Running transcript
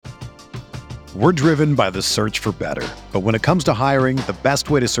We're driven by the search for better. But when it comes to hiring, the best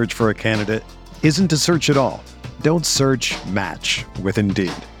way to search for a candidate isn't to search at all. Don't search, match with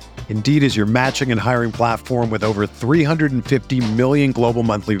Indeed. Indeed is your matching and hiring platform with over 350 million global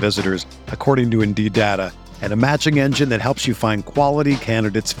monthly visitors, according to Indeed data, and a matching engine that helps you find quality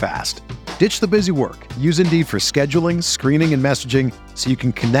candidates fast. Ditch the busy work. Use Indeed for scheduling, screening, and messaging so you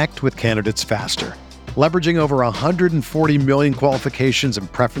can connect with candidates faster. Leveraging over 140 million qualifications and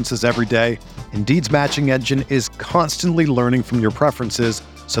preferences every day, Indeed's matching engine is constantly learning from your preferences,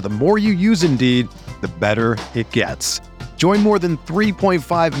 so the more you use Indeed, the better it gets. Join more than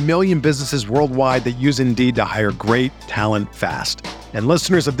 3.5 million businesses worldwide that use Indeed to hire great talent fast. And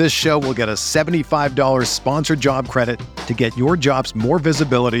listeners of this show will get a $75 sponsored job credit to get your jobs more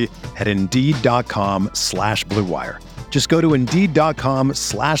visibility at Indeed.com/Blue Wire. Just go to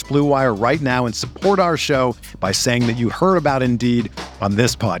Indeed.com/Blue Wire right now and support our show by saying that you heard about Indeed on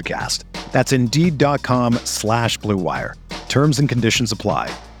this podcast. That's Indeed.com/Blue Wire. Terms and conditions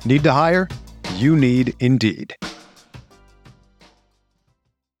apply. Need to hire? You need Indeed.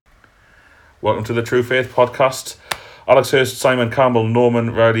 Welcome to the True Faith Podcast. Alex Hurst, Simon Campbell,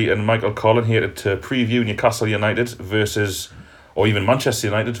 Norman Riley and Michael Collin here to preview Newcastle United versus, or even Manchester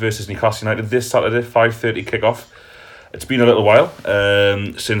United versus Newcastle United this Saturday, 5:30 kickoff. It's been a little while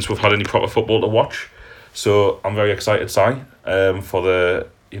since we've had any proper football to watch, so I'm very excited, Si, for our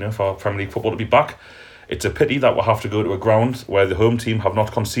Premier League football to be back. It's a pity that we'll have to go to a ground where the home team have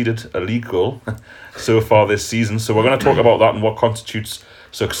not conceded a league goal so far this season. So we're going to talk about that and what constitutes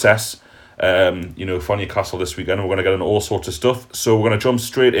success, for Newcastle this weekend. We're going to get into all sorts of stuff. So we're going to jump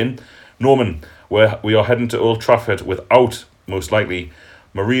straight in. Norman, we are heading to Old Trafford without, most likely,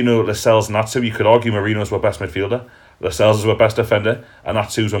 Marino, Lascelles, Natsu. You could argue Marino's our best midfielder. Lascelles is our best defender, and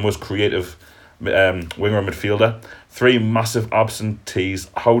Natsu's our most creative winger midfielder. 3 massive absentees.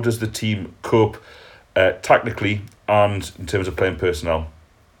 How does the team cope tactically and in terms of playing personnel?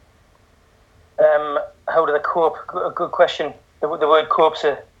 How do they cope? Good question. The word cope's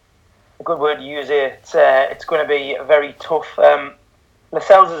a good word to use here. It's going to be very tough.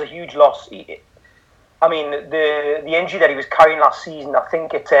 Lascelles is a huge loss. The injury that he was carrying last season, I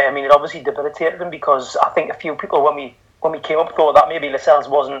think it obviously debilitated him, because I think a few people when we came up thought that maybe Lascelles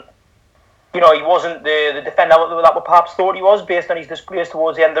wasn't, he wasn't the defender that we perhaps thought he was based on his displays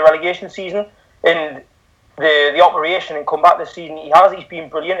towards the end of the relegation season. And the operation and come back this season, he's been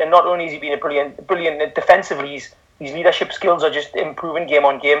brilliant, and not only has he been brilliant defensively, his leadership skills are just improving game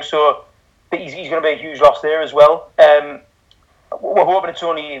on game. So he's going to be a huge loss there as well. We're hoping it's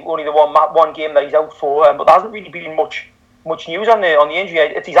only the one game that he's out for, but there hasn't really been much news on the injury.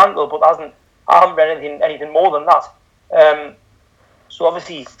 It's his ankle, but I haven't read anything more than that. So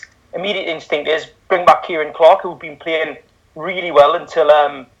obviously, immediate instinct is bring back Kieran Clark, who'd been playing really well until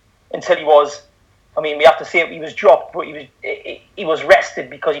he was. We have to say he was dropped, but he was rested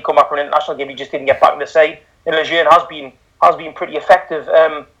because he come back from an international game. He just didn't get back in the side. And Lejeune has been pretty effective.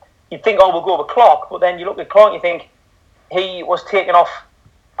 You'd think, we'll go with Clark, but then you look at Clark and you think he was taken off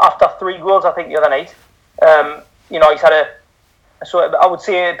after 3 goals, I think, the other night. He's had so I would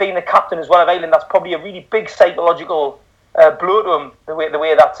say, being the captain as well of Ireland, that's probably a really big psychological blow to him, the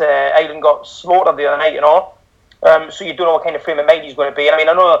way that Ireland got slaughtered the other night, So you don't know what kind of frame of mind he's going to be. I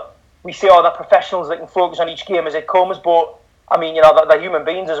know we say all the professionals that can focus on each game as it comes, but they're human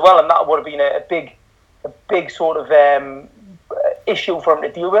beings as well, and that would have been a big sort of issue for him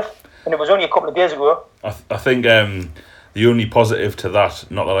to deal with. And it was only a couple of days ago. I think the only positive to that,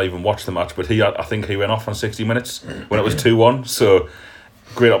 not that I even watched the match, but I think he went off on 60 minutes when it was 2-1. So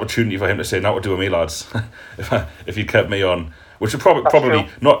great opportunity for him to say, "Now what do with me, lads?" if you kept me on, which would probably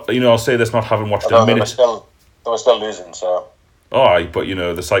not. I'll say this not having watched a minute. They were still losing, so. All right, but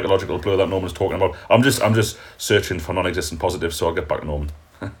the psychological blow that Norman's talking about. I'm just searching for non-existent positives, so I'll get back to Norman.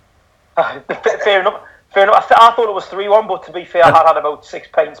 Fair enough. I thought it was 3-1, but to be fair, I had about 6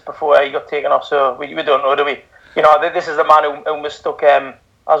 pints before he got taken off, so we don't know, do we? This is the man who mistook,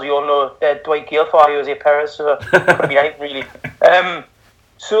 as we all know, Dwight Gale for Jose Perez, so it could have been anything really. And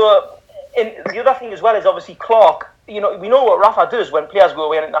the other thing as well is obviously Clark. We know what Rafa does when players go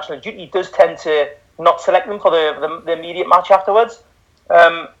away on international duty. He does tend to not select them for the immediate match afterwards.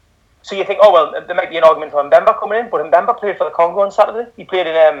 So you think, there might be an argument for Mbemba coming in, but Mbemba played for the Congo on Saturday. He played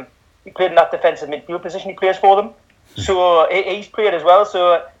in that defensive midfield position. He plays for them, so he's played as well.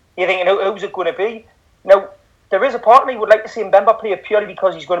 So you're thinking, who's it going to be? Now, there is a part of me who would like to see Mbemba play purely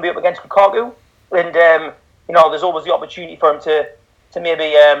because he's going to be up against Lukaku, and there's always the opportunity for him to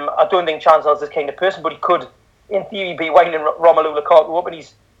maybe. I don't think Chancellor's this kind of person, but he could, in theory, be winding Romelu Lukaku up, and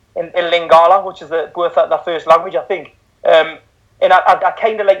he's in Lingala, which is both their first language, I think. And I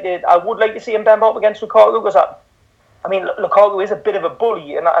kind of I would like to see Mbemba up against Lukaku because Lukaku is a bit of a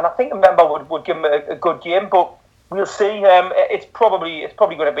bully, and I think Mbemba would give him a good game, but we'll see. It's probably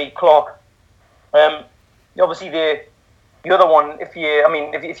going to be Clark. Obviously the other one, if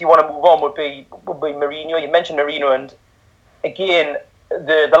you want to move on, would be Mourinho. You mentioned Mourinho, and again,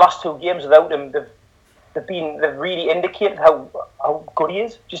 the last 2 games without him, they've really indicated how good he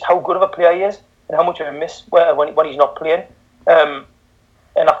is, just how good of a player he is, and how much of a miss when he's not playing. And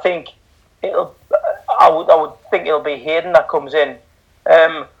I think I would think it'll be Hayden that comes in.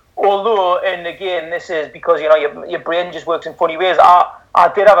 Although, and again, this is because your brain just works in funny ways. I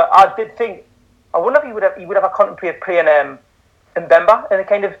did think, I wonder if he would have contemplated playing Mbemba in a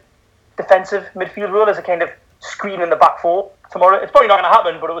kind of defensive midfield role as a kind of screen in the back four tomorrow. It's probably not going to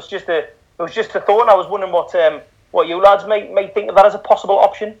happen, but it was just a thought. And I was wondering what you lads might think of that as a possible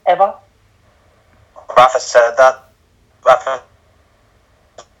option ever. Rafa said that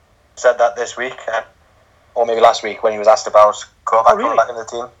this week, or maybe last week, when he was asked about going back in the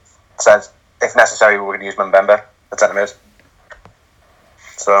team. Said if necessary we would use Mbemba at centre mid.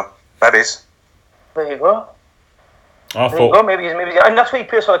 So maybe. There you go. Maybe he's, and that's why he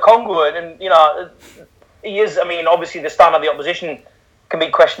plays for the Congo, and he is. I mean, obviously the stand of the opposition can be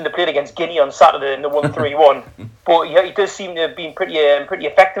questioned. To play against Guinea on Saturday in the 1-3-1, but he does seem to have been pretty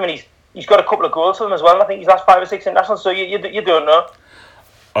effective, and he's got a couple of goals for them as well. I think he's last 5 or 6 internationals. So you don't know.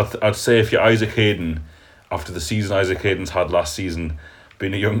 I'd say if you're Isaac Hayden, after the season Isaac Hayden's had last season,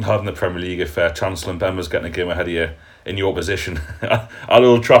 being a young lad in the Premier League, if Chancellor Mbemba's getting a game ahead of you in your position at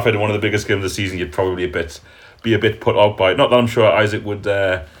Old Trafford in one of the biggest games of the season, you'd probably be a bit put out by it. Not that I'm sure Isaac would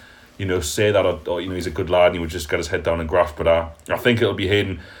say that or he's a good lad and he would just get his head down and graft, but I think it'll be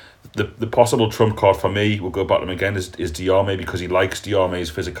Hayden. The possible trump card for me, we'll go back to him again, is Diarmé, because he likes Diarmé's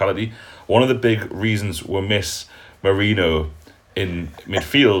physicality. One of the big reasons we'll miss Marino in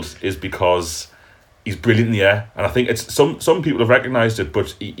midfield is because he's brilliant in the air, and I think it's some people have recognised it,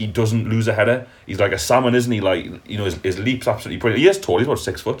 but he doesn't lose a header. He's like a salmon, isn't he? Like, his leap's absolutely brilliant. He is tall. He's about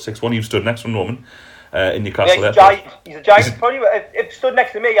 6 foot, 6'1". You've stood next to Norman in Newcastle. Yeah, he's a giant. Probably if stood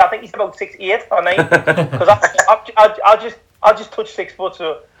next to me, I think he's about 6'8" or 9. Because I just touched 6 foot.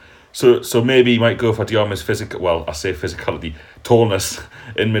 So maybe he might go for Diarmé's physicality, tallness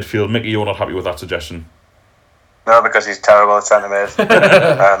in midfield. Mickey, you're not happy with that suggestion? No, because he's terrible at centre mid.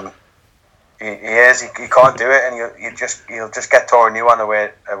 He is. He can't do it, and you'll just get torn new on away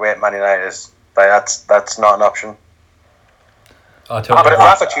at Man United. That's not an option. But if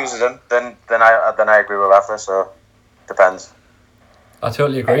Rafa chooses him, then I agree with Rafa. So depends. I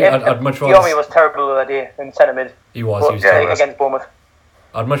totally agree. I'd much rather. Diarmé was terrible the other day in centre mid. He was terrible against Bournemouth.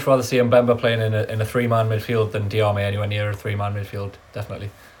 I'd much rather see Mbemba playing in a 3-man midfield than Diarmé anywhere near a 3-man midfield. Definitely.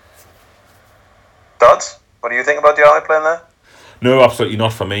 Dodds, what do you think about Diarmé playing there? No, absolutely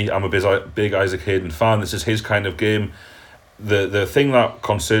not for me. I'm a big Isaac Hayden fan. This is his kind of game. The thing that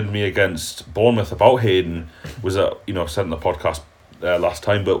concerned me against Bournemouth about Hayden was that, I said in the podcast last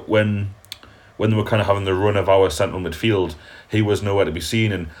time, but when they were kind of having the run of our central midfield, he was nowhere to be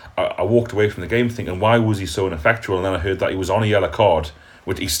seen, and I walked away from the game thinking, why was he so ineffectual? And then I heard that he was on a yellow card,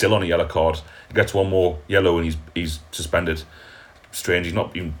 which he's still on a yellow card. He gets one more yellow and he's suspended. Strange, he's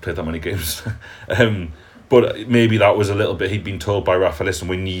not even played that many games. But maybe that was a little bit, he'd been told by Rafa, listen,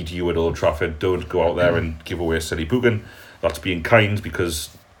 we need you at Old Trafford, don't go out there and give away a silly booking. That's being kind, because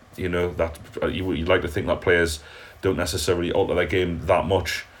that you'd like to think that players don't necessarily alter their game that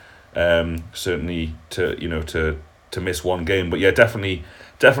much, certainly to miss one game. But yeah, definitely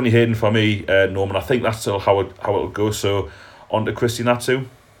Hayden for me, Norman. I think that's still how it'll go. So on to Christian Atsu.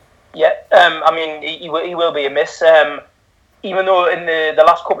 Yeah, he will be a miss. Even though in the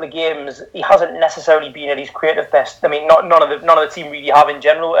last couple of games he hasn't necessarily been at his creative best. I mean, none of the team really have in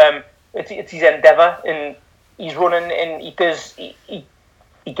general. It's his endeavour, and he's running, and he does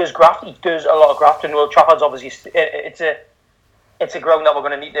graft. He does a lot of graft, and Old Trafford's obviously it's a ground that we're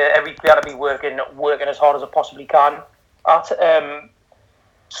going to need every player to be working as hard as it possibly can at.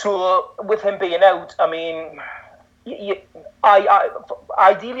 So with him being out, I mean,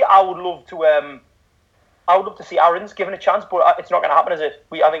 ideally I would love to see Aaron's given a chance, but it's not going to happen, is it?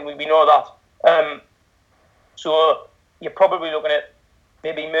 I think we know that. So you're probably looking at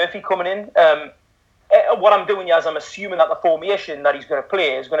maybe Murphy coming in. What I'm doing is I'm assuming that the formation that he's going to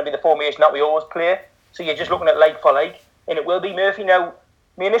play is going to be the formation that we always play. So you're just looking at like for like, and it will be Murphy. Now,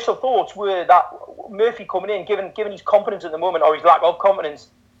 my initial thoughts were that Murphy coming in, given his confidence at the moment, or his lack of confidence,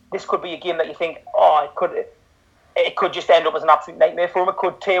 this could be a game that you think, it could just end up as an absolute nightmare for him. It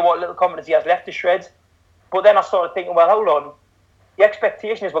could tear what little confidence he has left to shreds. But then I started thinking, well, hold on. The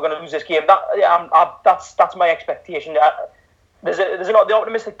expectation is we're going to lose this game. That's my expectation. the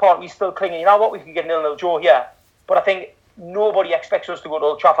optimistic part. We still clinging. You know what? We could get 0-0 draw here, but I think nobody expects us to go to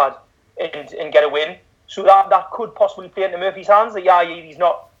Old Trafford and get a win. So that could possibly play into Murphy's hands. That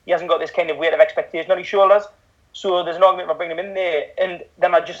he hasn't got this kind of weight of expectation on his shoulders. So there's an argument for bringing him in there. And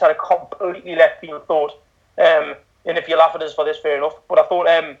then I just had a completely left field thought. And if you laugh at us for this, fair enough. But I thought,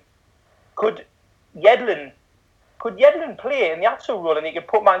 could Yedlin play in the Atsu role, and he could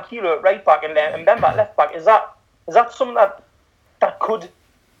put Manquillo at right back and Mbemba at left back? Is that something that could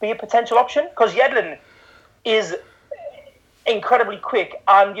be a potential option? Because Yedlin is incredibly quick,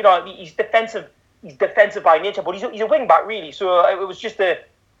 and he's defensive. He's defensive by nature, but he's a wing back really. So it was just a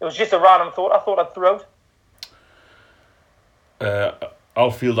random thought. I thought I'd throw out.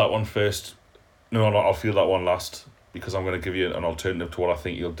 I'll field that one first. No, I'll field that one last, because I'm going to give you an alternative to what I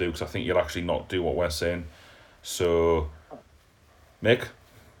think you'll do, because I think you'll actually not do what we're saying. So, Mick?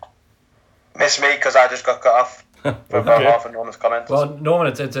 Miss me, because I just got cut off for about half of Norman's comments. Well,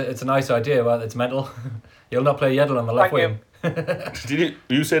 Norman, it's a nice idea, but it's mental. You'll not play Yedlin on the left wing.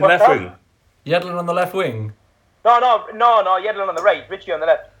 You said left wing? Yedlin on the left wing? No, Yedlin on the right, Richie on the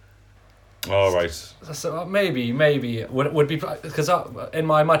left. All right. So maybe would be, because in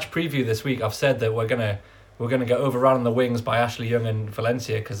my match preview this week I've said that we're gonna get overrun on the wings by Ashley Young and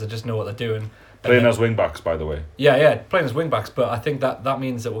Valencia because they just know what they're doing. Playing as wing backs, by the way. Yeah, playing as wing backs. But I think that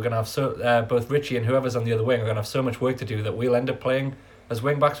means that we're gonna have both Richie and whoever's on the other wing are gonna have so much work to do that we'll end up playing as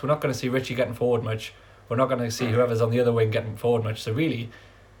wing backs. We're not gonna see Richie getting forward much. We're not gonna see whoever's on the other wing getting forward much. So really,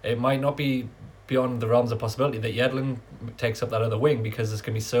 it might not be beyond the realms of possibility that Yedlin takes up that other wing, because there's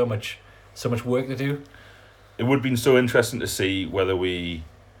gonna be so much work to do. It would have been so interesting to see whether we,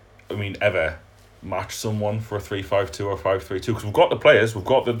 ever match someone for a 3-5-2 or 5-3-2, because we've got the players, we've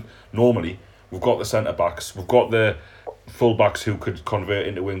got the centre backs, we've got the full backs who could convert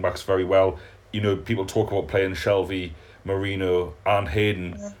into wing backs very well. People talk about playing Shelvey, Marino and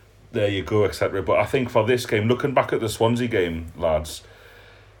Hayden. Yeah. There you go, etc. But I think for this game, looking back at the Swansea game, lads,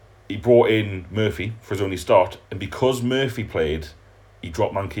 he brought in Murphy for his only start, and because Murphy played, he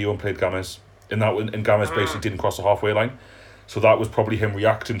dropped Manquillo and played Gomez. And Gomez basically didn't cross the halfway line. So that was probably him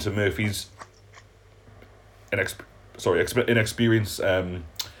reacting to Murphy's inexperience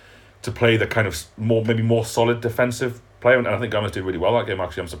to play the kind of more solid defensive player. And I think Gomez did really well that game,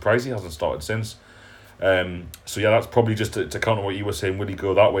 actually. I'm surprised he hasn't started since. So yeah, that's probably just to counter what you were saying. Will he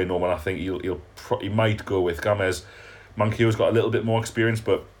go that way, Norman? I think he might go with Gomez. Manquillo's got a little bit more experience,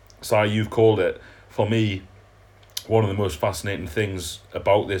 but Si, you've called it. For me, one of the most fascinating things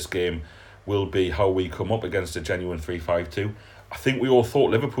about this game will be how we come up against a genuine 3-5-2. I think we all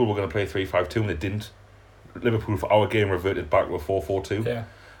thought Liverpool were going to play 3-5-2 and they didn't. Liverpool, for our game, reverted back to a 4-4-2. Yeah.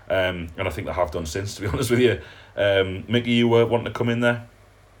 And I think they have done since, to be honest with you. Mickey, you were wanting to come in there?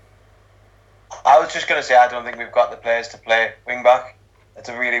 I was just going to say, I don't think we've got the players to play wing back. It's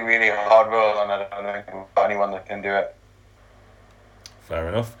a really, really hard role, and I don't think we've got anyone that can do it. Fair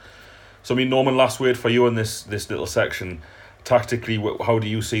enough. So, Norman, last word for you in this little section. Tactically, how do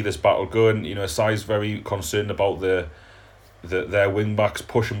you see this battle going? Sai's very concerned about their wing backs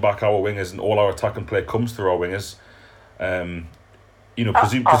pushing back our wingers, and all our attacking play comes through our wingers.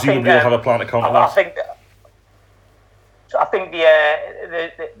 Presumably they'll have a plan to counter that. I think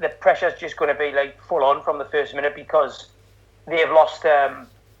the pressure's just going to be full on from the first minute, because they've lost 2 of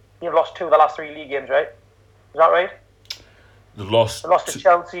the last 3 league games, right? Is that right? They lost to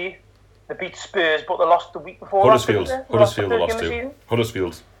Chelsea. They beat Spurs, but they lost the week before. Huddersfield they lost to.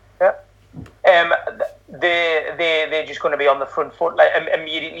 Huddersfield. Yeah. They're just going to be on the front foot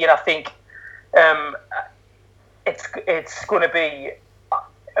immediately, and I think it's going to be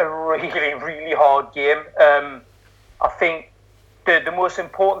a really, really hard game. I think the most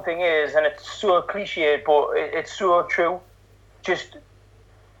important thing is, and it's so cliche, but it's so true, just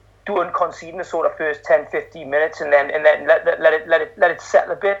don't concede in the sort of first 10-15 minutes, and then let it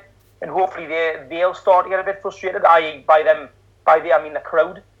settle a bit. And hopefully they'll start to get a bit frustrated. I mean the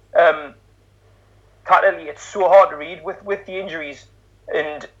crowd. Tactically, it's so hard to read with the injuries,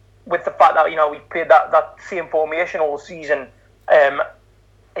 and with the fact that we played that same formation all season.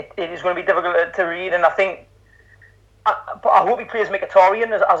 It is going to be difficult to read, and I think. But I hope he plays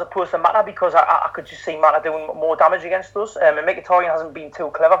Mkhitaryan as opposed to Mata, because I could just see Mata doing more damage against us. And Mkhitaryan hasn't been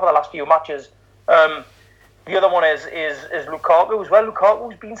too clever for the last few matches. The other one is Lukaku as well.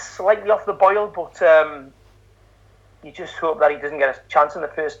 Lukaku's been slightly off the boil, but you just hope that he doesn't get a chance in the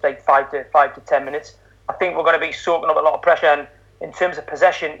first 5 to 10 minutes. I think we're going to be soaking up a lot of pressure, and in terms of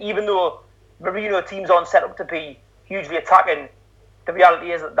possession, even though Marino teams aren't set up to be hugely attacking, the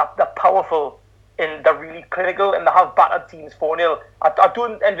reality is that they're powerful and they're really clinical, and they have battered teams 4-0. I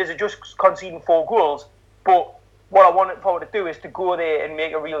don't envisage just conceding 4 goals, but what I want Power to do is to go there and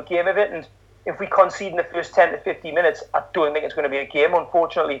make a real game of it. And if we concede in the first 10 to 15 minutes, I don't think it's going to be a game,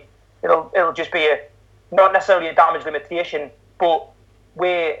 unfortunately. It'll just be not necessarily a damage limitation, but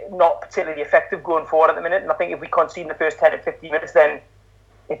we're not particularly effective going forward at the minute. And I think if we concede in the first 10 to 15 minutes, then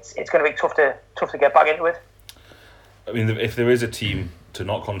it's going to be tough to get back into it. I mean, if there is a team to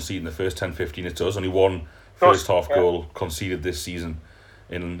not concede in the first 10-15, it's us. Only one first half goal conceded this season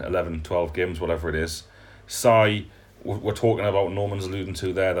in 11, 12 games, whatever it is. Si, we're talking about, Norman's alluding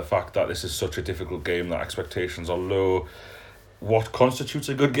to there, the fact that this is such a difficult game, that expectations are low. What constitutes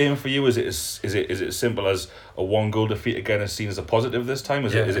a good game for you? Is it as simple as a 1-goal defeat again is seen as a positive this time?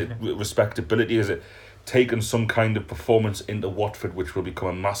 Is it respectability? Is it taken some kind of performance into Watford, which will become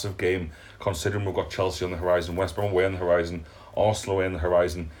a massive game, considering we've got Chelsea on the horizon, West Brom away on the horizon, Arsenal away on the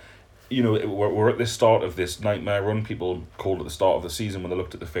horizon? You know, we're at the start of this nightmare run. People called it the start of the season when they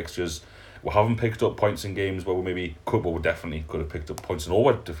looked at the fixtures. We haven't picked up points in games where we definitely could have picked up points in all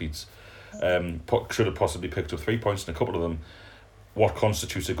our defeats. Should have possibly picked up 3 points in a couple of them. What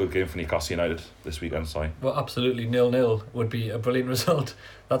constitutes a good game for Newcastle United this weekend, Si? Well, absolutely 0-0 would be a brilliant result.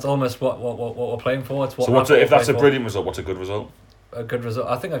 That's almost what we're playing for. It's what if that's a brilliant result, what's a good result? A good result.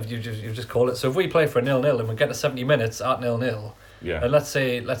 I think you've just called it. So if we play for a 0-0 and we get to 70 minutes at 0-0, and let's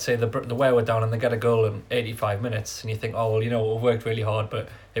say the way we're down and they get a goal in 85 minutes, and you think, oh well, we've worked really hard, but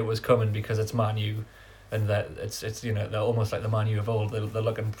it was coming because it's Man U, and that it's they're almost like the Man U of old. They're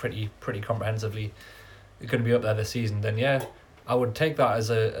looking pretty comprehensively going to be up there this season. Then I would take that as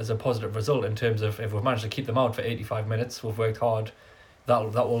a positive result in terms of if we've managed to keep them out for 85 minutes, we've worked hard.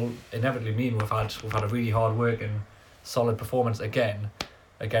 That will inevitably mean we've had a really hard work and solid performance again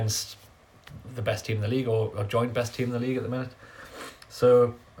against the best team in the league or joint best team in the league at the minute.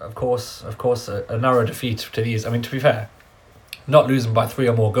 So of course a narrow defeat to these. I mean, to be fair, not losing by 3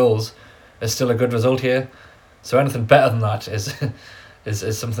 or more goals is still a good result here. So anything better than that is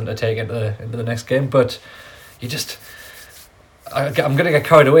something to take into the next game. But I'm going to get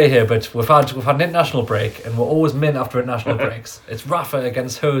carried away here, but we've had an international break, and we're always mint after international breaks. It's Rafa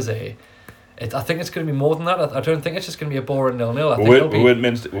against Jose. I think it's going to be more than that. I don't think it's just going to be a boring 0-0. We weren't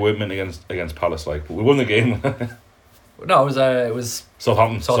mint against Palace, but we won the game. No, it was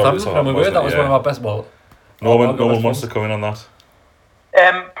Southampton. Southampton, and we were. That was one of our best. Well, Norman wants to come in on that.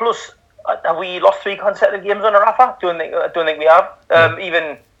 Plus, have we lost 3 consecutive games on a Rafa? I don't think we have.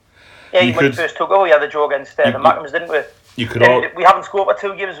 Even when we first took over, we had the draw against the Mackhams, didn't we? We haven't scored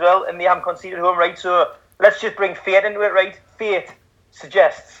for 2 games as well, and they haven't conceded home, right? So let's just bring fate into it, right? Fate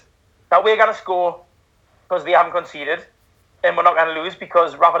suggests that we're going to score because they haven't conceded, and we're not going to lose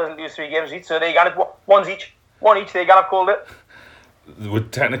because Rafa doesn't lose 3 games each. So they got it one each. They got to call it.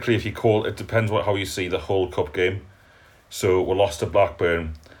 Technically, if you call it, depends how you see the whole cup game. So we lost to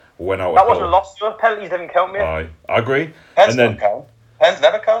Blackburn. We went out. That wasn't a loss. So penalties didn't count, mate. I agree. Pens don't count. Pens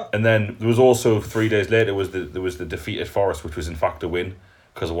never count. And then there was also 3 days later there was the defeat at Forest, which was in fact a win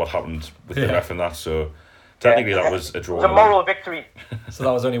because of what happened with the ref and that. So technically that was a draw. It was a moral victory. So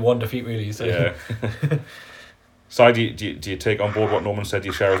that was only 1 defeat, really. So. Yeah. Si, do you take on board what Norman said? Do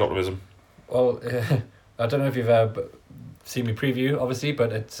you share his optimism? Well, I don't know if you've seen me preview, obviously,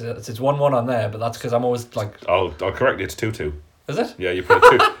 but it's 1-1 on there. But that's because I'm always like. I'll correct you. It's 2-2. Is it? Yeah, you put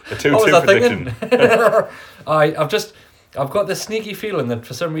a 2-2 prediction. I've got this sneaky feeling that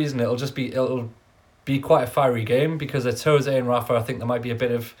for some reason it'll be quite a fiery game because it's Jose and Rafa. I think there might be a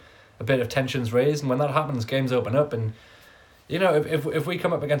bit of tensions raised, and when that happens, games open up. And if we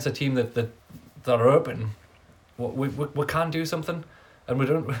come up against a team that are open, we can do something, and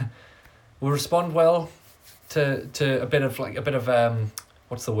we respond well to a bit of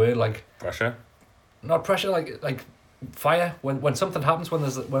what's the word, like pressure? Not pressure, like fire. When something happens, when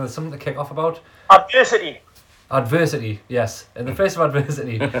there's something to kick off about. Adversity, yes. In the face of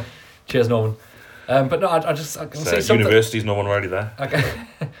adversity. Cheers, Norman. But no, I can see something. University's no one already there. I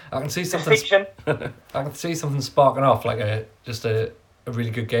can see something. I can see something sparking off, like a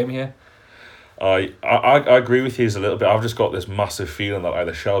really good game here. I agree with you a little bit. I've just got this massive feeling that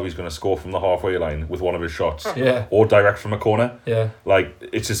either Shelby's going to score from the halfway line with one of his shots, or direct from a corner. Yeah, like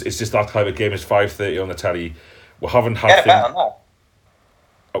it's just that type of game. It's 5:30 on the telly. We haven't had. Bet on that.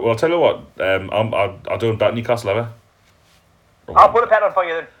 Well, I'll tell you what. I don't bet Newcastle ever. I'll put a bet on for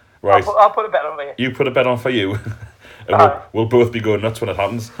you then. Right. I'll put a bet on for you. You put a bet on for you, and we'll both be going nuts when it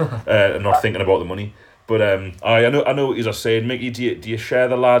happens, and not thinking about the money. But I know what you're saying, Mickey. Do you share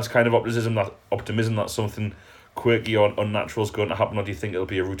the lads' kind of optimism that something quirky or unnatural is going to happen, or do you think it'll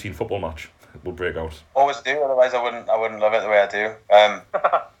be a routine football match? Will break out. Always do. Otherwise, I wouldn't love it the way I do.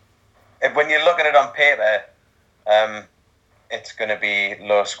 When you're looking at it on paper, it's going to be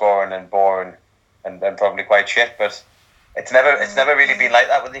low scoring and boring, and probably quite shit. But it's never really been like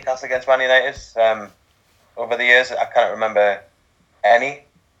that with Newcastle against Man United. Over the years, I can't remember any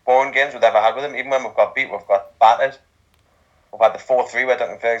boring games we've ever had with them. Even when we've got beat, we've got battered. We've had the 4-3 where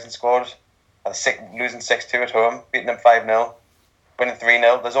Duncan Ferguson scored, losing 6-2 at home, beating them 5-0, winning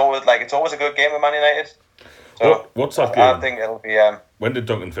 3-0. It's always a good game with Man United. So what's that game? I think it'll be. When did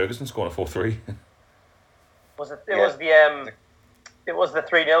Duncan Ferguson score a 4-3? Was it? It was the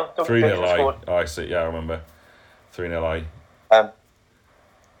 3-0. 3-0 I see. Yeah, I remember. 3-0 I.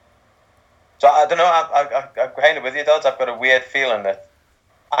 So I don't know. I'm kind of with you, Dodds. I've got a weird feeling that,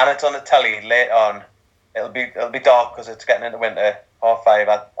 and it's on the telly late on. It'll be dark because it's getting into winter.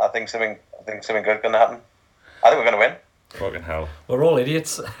 5:30. I think something good going to happen. I think we're going to win. Fucking hell. We're all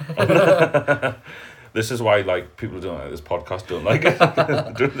idiots. This is why people who don't like this podcast don't like it.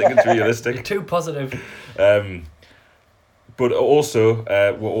 Don't think it's realistic. You're too positive. But also,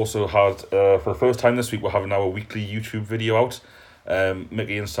 we also had, for the first time this week, we're having now a weekly YouTube video out.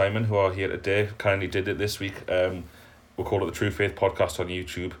 Mickey and Simon, who are here today, kindly did it this week. We'll call it the True Faith Podcast on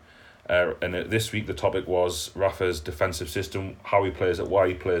YouTube. And this week the topic was Rafa's defensive system, how he plays it, why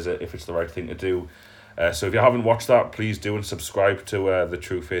he plays it, if it's the right thing to do. So if you haven't watched that, please do, and subscribe to the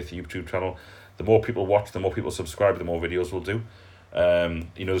True Faith YouTube channel. The more people watch, the more people subscribe, the more videos we'll do.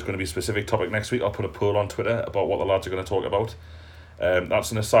 There's going to be a specific topic next week. I'll put a poll on Twitter about what the lads are going to talk about.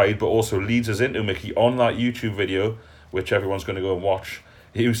 That's an aside, but also leads us into, Mickey, on that YouTube video, which everyone's going to go and watch.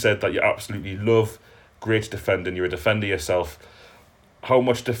 You said that you absolutely love great defending. You're a defender yourself. How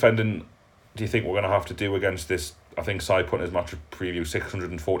much defending do you think we're going to have to do against this? I think Si put in his match preview,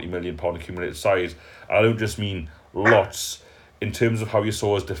 £640 million accumulated size. I don't just mean lots. In terms of how you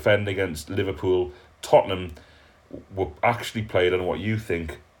saw us defend against Liverpool, Tottenham were actually played on what you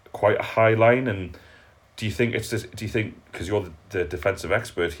think quite a high line. And do you think because you're the defensive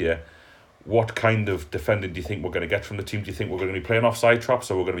expert here, what kind of defending do you think we're going to get from the team? Do you think we're going to be playing offside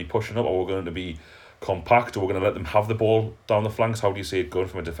traps, or we're going to be pushing up, or we're going to be compact, or we're going to let them have the ball down the flanks? How do you see it going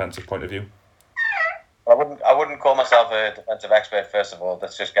from a defensive point of view? I wouldn't call myself a defensive expert. First of all,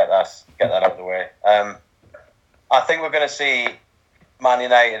 let's just get that out of the way. I think we're going to see Man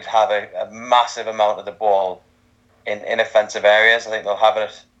United have a massive amount of the ball in offensive areas. I think they'll have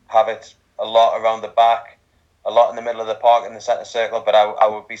it a lot around the back, a lot in the middle of the park, in the centre circle. But I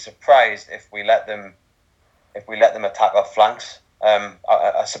would be surprised if we let them attack our flanks. I'm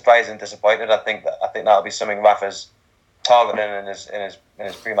surprised and disappointed. I think that'll be something Rafa's targeting in his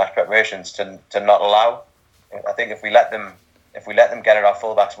pre-match preparations to not allow. I think if we let them get at our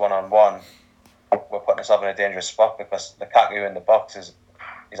fullbacks 1-on-1, we're putting ourselves in a dangerous spot, because Lukaku in the box is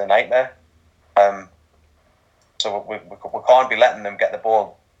a nightmare. So we can't be letting them get the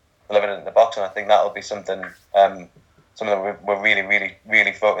ball delivered in the box, and I think that'll be something we're really, really,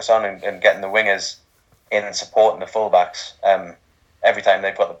 really focused on, and getting the wingers in and supporting the fullbacks every time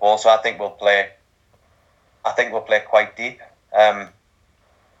they've got the ball. So I think we'll play quite deep. And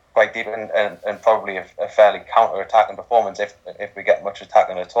probably a fairly counter-attacking performance if we get much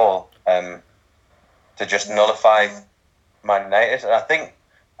attacking at all, to just nullify Man United. And I think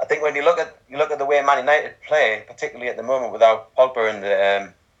when you look at the way Man United play, particularly at the moment without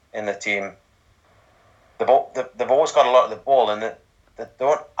Pogba in the team, they've always got a lot of the ball, and they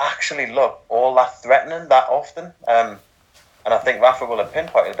don't actually look all that threatening that often. And I think Rafa will have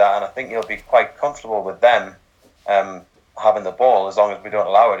pinpointed that, and I think he'll be quite comfortable with them having the ball, as long as we don't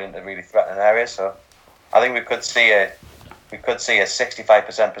allow it into really threatening areas. So I think we could see a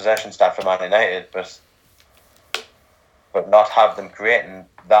 65% possession stat for Man United, but not have them creating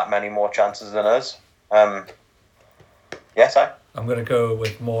that many more chances than us. Yes, I'm going to go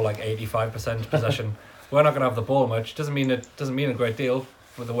with more like 85% possession. We're not going to have the ball much. Doesn't mean a great deal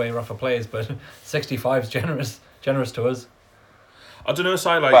with the way Rafa plays, but 65 is generous to us. I don't know,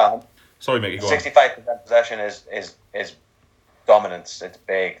 sorry, Mickey, go on. 65% possession is dominance. It's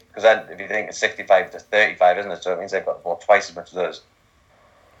big, because then if you think it's 65 to 35, isn't it? So it means they've got the ball twice as much as us.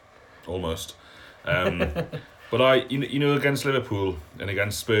 Almost. But against Liverpool and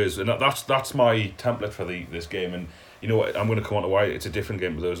against Spurs, and that's my template for this game. And you know what, I'm going to come on to why it's a different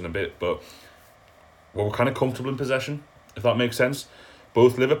game with those in a bit. But we're kind of comfortable in possession, if that makes sense.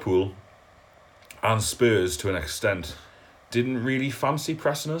 Both Liverpool and Spurs, to an extent, didn't really fancy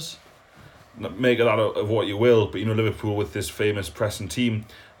pressing us. Make it out of what you will, but Liverpool with this famous pressing team,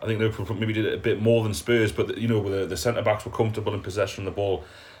 I think Liverpool maybe did it a bit more than Spurs, but the centre backs were comfortable in possession of the ball.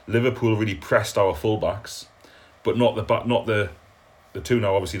 Liverpool really pressed our full-backs, but not the two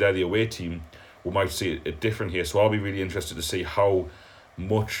now. Obviously, they're the away team. We might see it different here, so I'll be really interested to see how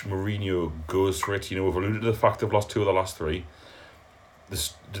much Mourinho goes for it. We've alluded to the fact they've lost 2 of the last 3.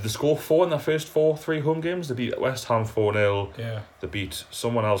 did they score 4 in their first 3 home games? They beat West Ham 4-0. Yeah. They beat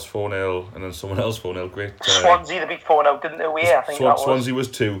someone else 4-0 and then someone else 4-0. Great. Swansea, they beat 4-0, didn't they? Away, I think that was. Swansea was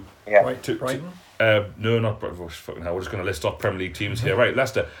 2. Yeah. Right, Brighton? No, not Brighton. Fucking hell, we're just going to list off Premier League teams here. Right,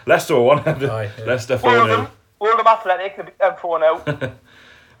 Leicester 1. Leicester 4-0. Oldham Athletic, they beat them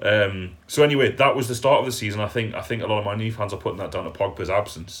 4-0. So anyway, that was the start of the season. I think a lot of my new fans are putting that down to Pogba's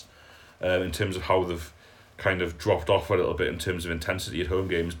absence, in terms of how they've kind of dropped off a little bit in terms of intensity at home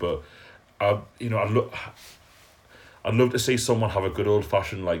games. But I'd love to see someone have a good old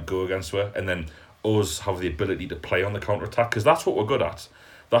fashioned go against her, and then us have the ability to play on the counter attack, because that's what we're good at.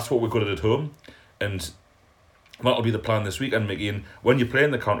 That's what we're good at home, and that'll be the plan this weekend, Mickey. And when you're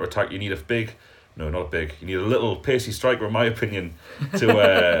playing the counter attack, you need you need a little pacey striker, in my opinion, to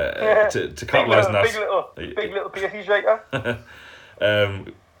capitalise on that. Big little pacey striker.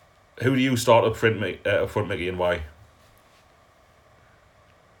 Who do you start up front, Mickey, and why?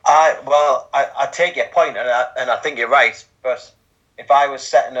 I take your point, and I think you're right. But if I was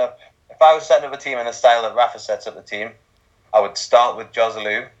setting up a team in the style that Rafa sets up the team, I would start with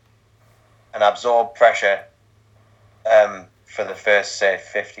Joselu and absorb pressure for the first, say,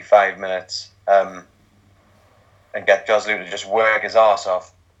 55 minutes, and get Joselu to just work his arse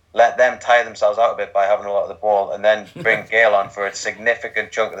off. Let them tire themselves out a bit by having a lot of the ball, and then bring Gale on for a significant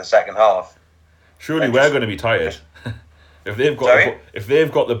chunk of the second half. Surely we're going to be tired. If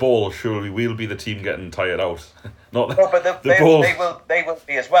they've got the ball, surely we'll be the team getting tired out. Not no, but they will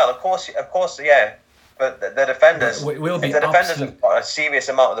be as well. Of course, yeah. But the defenders, we'll be if the defenders have got a serious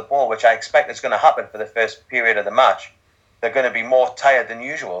amount of the ball, which I expect is going to happen for the first period of the match, they're going to be more tired than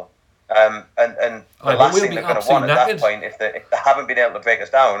usual. And the last thing they're going to want at that point, if they haven't been able to break us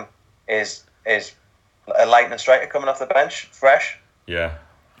down, is a lightning striker coming off the bench, fresh. Yeah,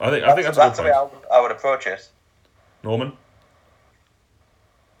 I think that's the way I would approach it. Norman?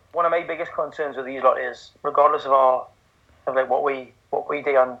 One of my biggest concerns with these lot is, regardless of what we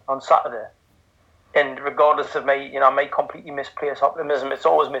do on Saturday, and regardless of my completely misplaced optimism, it's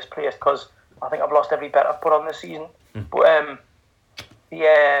always misplaced because I think I've lost every bet I've put on this season. But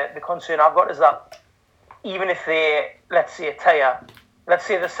the concern I've got is that even if they, let's say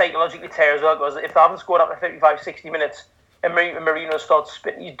they psychologically tire as well, because if they haven't scored after 55, 60 minutes and Marino starts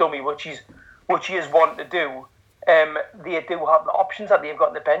spitting his dummy, which he is wanting to do, they do have the options that they've got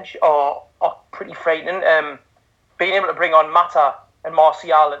on the bench are pretty frightening. Being able to bring on Mata and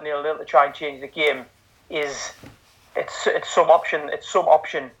Martial at 0-0 to try and change the game it's some option.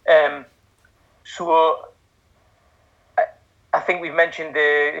 So I think we've mentioned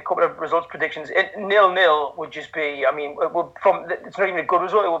a couple of results predictions. 0-0 would just be, it's not even a good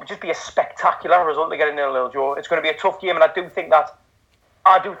result. It would just be a spectacular result to get a 0-0 draw. It's going to be a tough game, and I do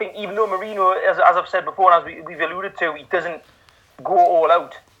think even though Marino, as I've said before, and as we've alluded to, he doesn't go all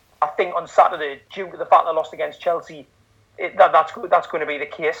out. I think on Saturday, due to the fact they lost against Chelsea, that's going to be the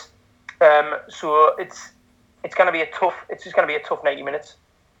case. So it's going to be a tough 90 minutes.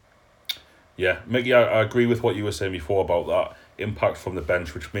 Yeah, Mickey, I agree with what you were saying before about that impact from the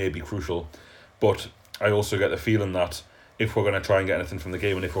bench, which may be crucial. But I also get the feeling that if we're going to try and get anything from the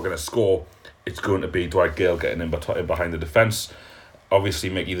game, and if we're going to score, it's going to be Dwight Gale getting in behind the defence. Obviously,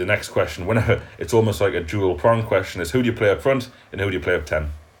 Mickey, the next question, it's almost like a dual prong question, is who do you play up front and who do you play up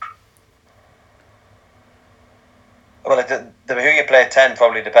 10? Well, who you play at 10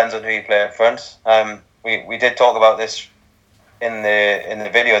 probably depends on who you play up front. We did talk about this in the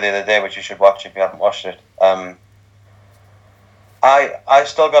video the other day, which you should watch if you haven't watched it. I've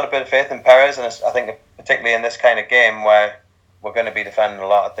still got a bit of faith in Perez, and I think particularly in this kind of game where we're going to be defending a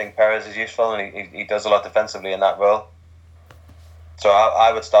lot, I think Perez is useful, and he does a lot defensively in that role. So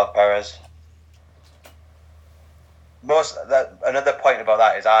I would start Perez. Another point about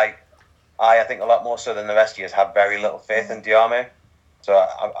that is I think a lot more so than the rest of you have very little faith in Diarmi. So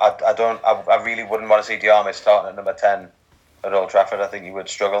I really wouldn't want to see Diarmi starting at number 10 at Old Trafford. I think he would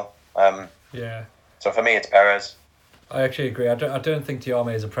struggle. Yeah. So for me, it's Perez. I actually agree. I don't think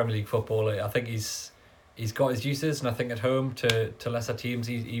Diarmi is a Premier League footballer. I think he's got his uses, and I think at home to lesser teams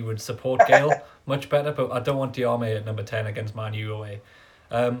he would support Gale much better. But I don't want Diarmi at number 10 against Man U away.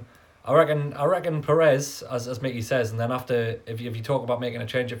 I reckon Perez, as Mickey says, and then after if you talk about making a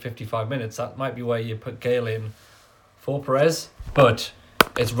change at 55 minutes, that might be where you put Gale in for Perez. But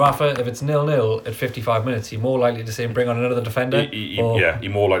it's Rafa. If it's 0-0 at 55 minutes, you're more likely to see him bring on another defender. He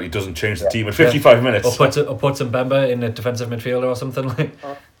more likely doesn't change the team at 55 minutes. Or puts Mbemba in a defensive midfielder or something like.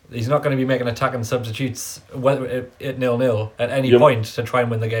 He's not going to be making attacking substitutes whether at 0-0 at any point to try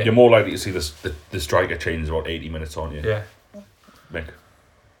and win the game. You're more likely to see the striker change about 80 minutes, aren't you? Yeah. Mick?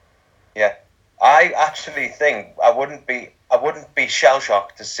 Yeah. I actually think I wouldn't be shell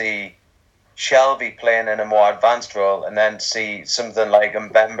shocked to see Shelby playing in a more advanced role, and then see something like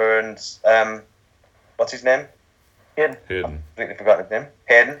Mbemba and what's his name? Hayden. I completely forgot his name.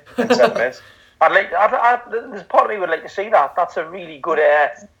 Hayden in centre mid. There's part of me would like to see that. That's a really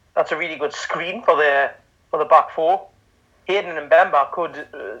good screen for the back four. Hayden and Mbemba could,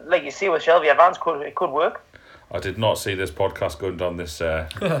 like you see with Shelby Evans, it could work. I did not see this podcast going down this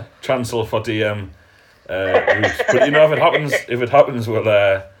chancel for DM route, but you know, if it happens,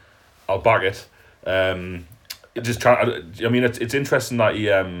 well, I'll back it. It's interesting that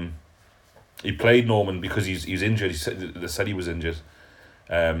he played Norman because he's injured. They said he was injured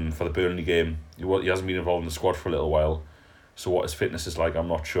for the Burnley game. He hasn't been involved in the squad for a little while. So what his fitness is like, I'm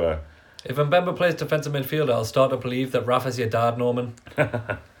not sure. If Mbemba plays defensive midfielder, I'll start to believe that Rafa's your dad, Norman.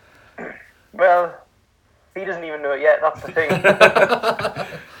 Well, he doesn't even know it yet. That's the thing.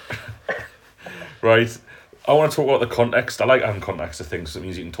 Right. I want to talk about the context. I like having context of things. It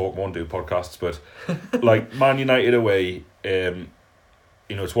means you can talk more and do podcasts. But like Man United away,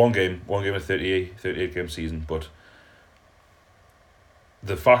 it's one game of 38 game season. But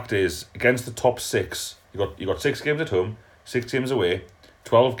the fact is, against the top six, you got 6 games at home, 6 games away,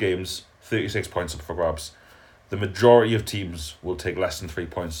 12 games, 36 points up for grabs. The majority of teams will take less than 3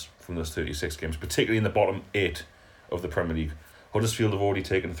 points from those 36 games, particularly in the bottom 8 of the Premier League. Huddersfield have already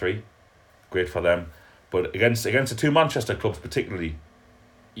taken 3. Great for them. But against the 2 Manchester clubs particularly,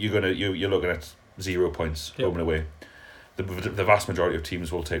 you're looking at 0 points home and away. The vast majority of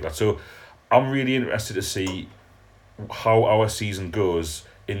teams will take that. So I'm really interested to see how our season goes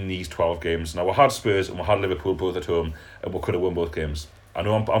in these 12 games. Now, we had Spurs and we had Liverpool both at home, and we could have won both games. I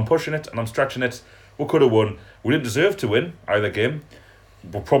know I'm pushing it and I'm stretching it. We could have won. We didn't deserve to win either game.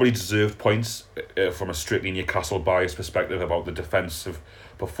 We probably deserved points from a strictly Newcastle bias perspective about the defensive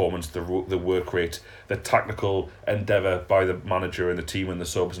performance, the work rate, the tactical endeavour by the manager and the team and the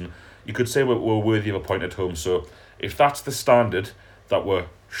subs. And you could say we're worthy of a point at home. So if that's the standard that we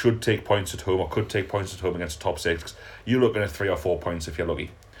should take points at home or could take points at home against the top 6, you're looking at 3 or 4 points if you're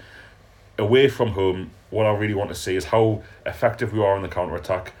lucky. Away from home, what I really want to see is how effective we are on the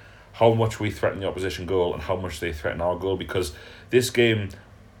counter-attack, how much we threaten the opposition goal and how much they threaten our goal, because this game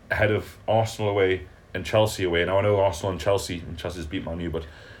ahead of Arsenal away and Chelsea away, now I know Arsenal and Chelsea's beat Man U, but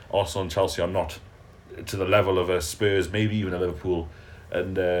Arsenal and Chelsea are not to the level of a Spurs, maybe even a Liverpool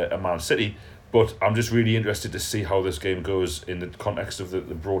and a Man City, but I'm just really interested to see how this game goes in the context of the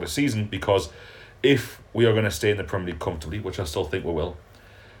broader season, because if we are going to stay in the Premier League comfortably, which I still think we will,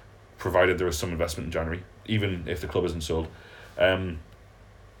 provided there is some investment in January, even if the club isn't sold,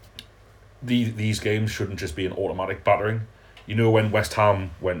 these games shouldn't just be an automatic battering. You know, when West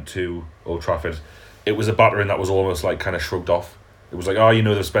Ham went to Old Trafford, it was a battering that was almost like kind of shrugged off. It was like,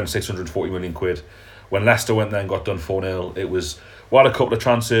 they've spent 640 million quid. When Leicester went there and got done 4-0, it was, we had a couple of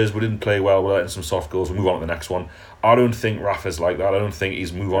chances, we didn't play well, we're letting some soft goals, we'll move on to the next one. I don't think Rafa's like that. I don't think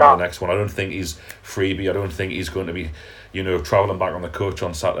he's move on to the next one. I don't think he's freebie. I don't think he's going to be, travelling back on the coach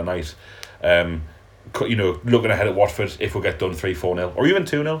on Saturday night, looking ahead at Watford if we get done 3-4-0 or even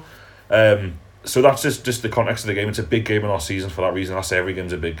 2-0. So that's just the context of the game. It's a big game in our season for that reason. I say every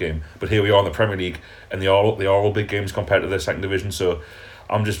game's a big game, but here we are in the Premier League, and they are all big games compared to the second division. So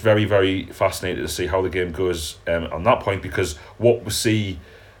I'm just very, very fascinated to see how the game goes on that point, because what we see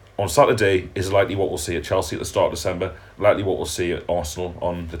on Saturday is likely what we'll see at Chelsea at the start of December, likely what we'll see at Arsenal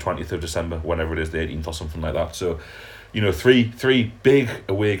on the 20th of December, whenever it is, the 18th or something like that. So, three big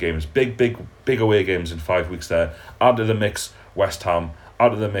away games, big away games in 5 weeks there. Add to the mix West Ham, add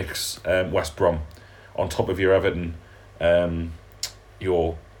to the mix West Brom, on top of your Everton,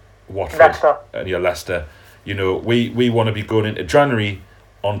 your Watford, Leicester. And your Leicester. We want to be going into January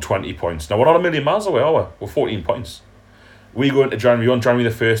on 20 points. Now, we're not a million miles away, are we? We're 14 points. We go into January, on January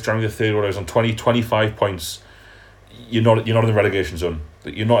the 1st, January the 3rd, whatever, on 25 points. You're not in the relegation zone.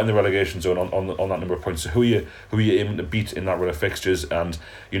 You're not in the relegation zone on that number of points. So who are you aiming to beat in that run of fixtures? And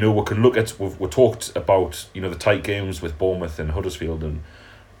we can look at, we've talked about the tight games with Bournemouth and Huddersfield and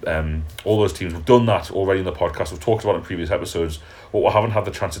all those teams. We've done that already in the podcast. We've talked about it in previous episodes. What we haven't had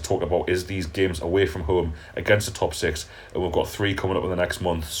the chance to talk about is these games away from home against the top 6, and we've got 3 coming up in the next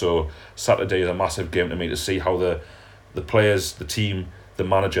month. So Saturday is a massive game to me to see how the players, the team, the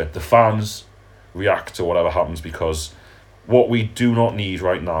manager, the fans react to whatever happens, because what we do not need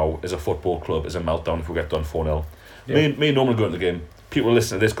right now is a football club is a meltdown if we get done 4-0. Yeah. Me and Norman go into the game. People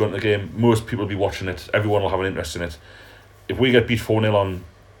listening to this go into the game. Most people will be watching it. Everyone will have an interest in it. If we get beat 4-0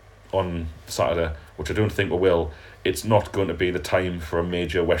 on Saturday, which I don't think we will, it's not going to be the time for a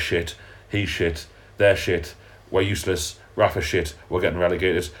major we're shit, he's shit, they're shit, we're useless, Rafa's shit, we're getting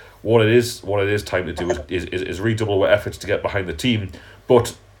relegated. what it is time to do is redouble our efforts to get behind the team.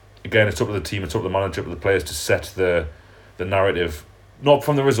 But again, it's up to the team, it's up to the manager, up to the players to set the narrative, not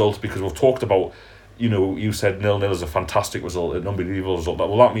from the result, because we've talked about, you said 0-0 is a fantastic result, an unbelievable result.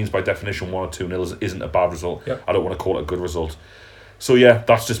 Well, that means by definition 1 or 2-0 isn't a bad result. Yep. I don't want to call it a good result. So yeah,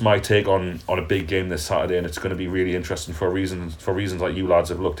 that's just my take on a big game this Saturday, and it's going to be really interesting for reasons like you lads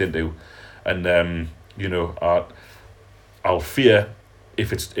have looked into, and I'll fear if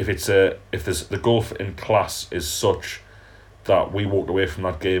the gulf in class is such that we walked away from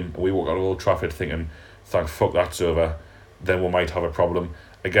that game, we walked out of Old Trafford thinking, thank fuck that's over, then we might have a problem.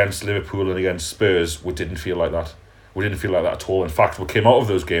 Against Liverpool and against Spurs, we didn't feel like that. We didn't feel like that at all. In fact, we came out of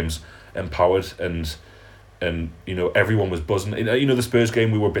those games empowered and everyone was buzzing. The Spurs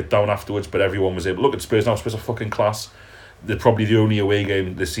game, we were a bit down afterwards, but everyone was able to look at Spurs now. Spurs are fucking class. They're probably the only away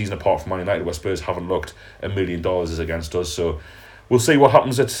game this season apart from Man United where Spurs haven't looked $1 million is against us. So we'll see what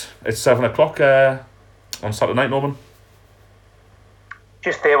happens at 7:00 on Saturday night, Norman.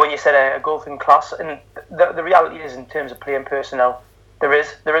 Just there when you said a gulf in class, and the reality is, in terms of playing personnel, there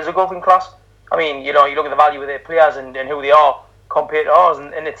is a gulf in class. I mean, you look at the value of their players and who they are compared to ours,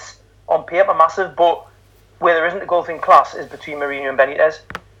 and it's on paper massive, but where there isn't a gulf in class is between Mourinho and Benitez.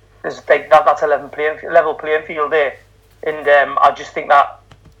 There's that's a level playing field there, and I just think that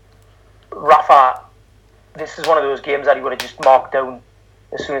Rafa, this is one of those games that he would have just marked down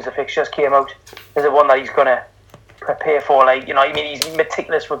as soon as the fixtures came out. Is it one that he's gonna prepare for? He's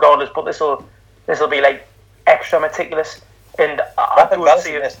meticulous regardless, but this will be like extra meticulous. And I don't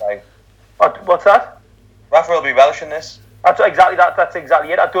see this now. What's that? Rafa will be relishing this. That's exactly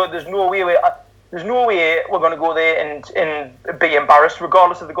it. There's no way we're going to go there and be embarrassed,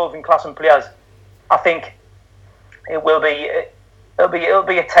 regardless of the golfing class and players. I think it'll be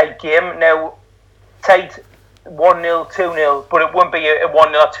a tight game. Now, tight 1-0, 2-0, but it won't be a 1-0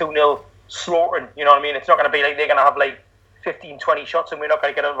 or 2-0 slaughtering. You know what I mean? It's not going to be like they're going to have like 15, 20 shots and we're not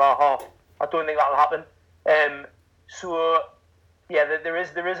going to get out of our half. I don't think that'll happen. So yeah, there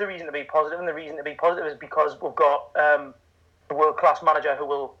is a reason to be positive, and the reason to be positive is because we've got a world-class manager who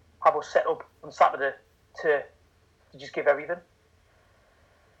will have us set up on Saturday to just give everything.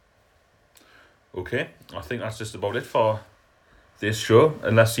 Okay, I think that's just about it for this show,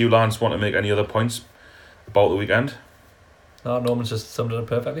 unless you, Lance, want to make any other points about the weekend. No, Norman's just summed it up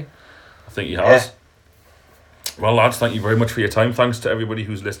perfectly. I think he has. Yeah. Well, lads, thank you very much for your time. Thanks to everybody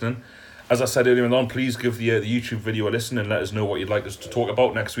who's listening. As I said earlier on, please give the YouTube video a listen and let us know what you'd like us to talk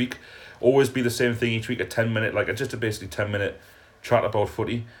about next week. Always be the same thing each week, a 10-minute, just a basically 10-minute chat about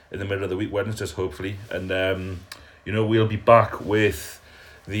footy in the middle of the week, Wednesdays hopefully. And we'll be back with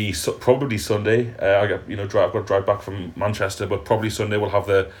the probably Sunday. I've got to drive back from Manchester, but probably Sunday we'll have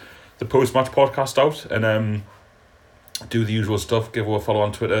the post-match podcast out and do the usual stuff. Give us a follow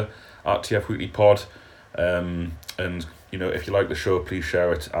on Twitter at TF Weekly Pod. And if you like the show, please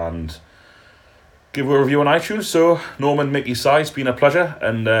share it and give a review on iTunes. So, Norman, Mickey, Si, it's been a pleasure,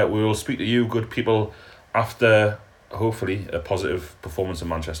 and we will speak to you, good people, after hopefully a positive performance in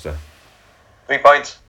Manchester. 3 points.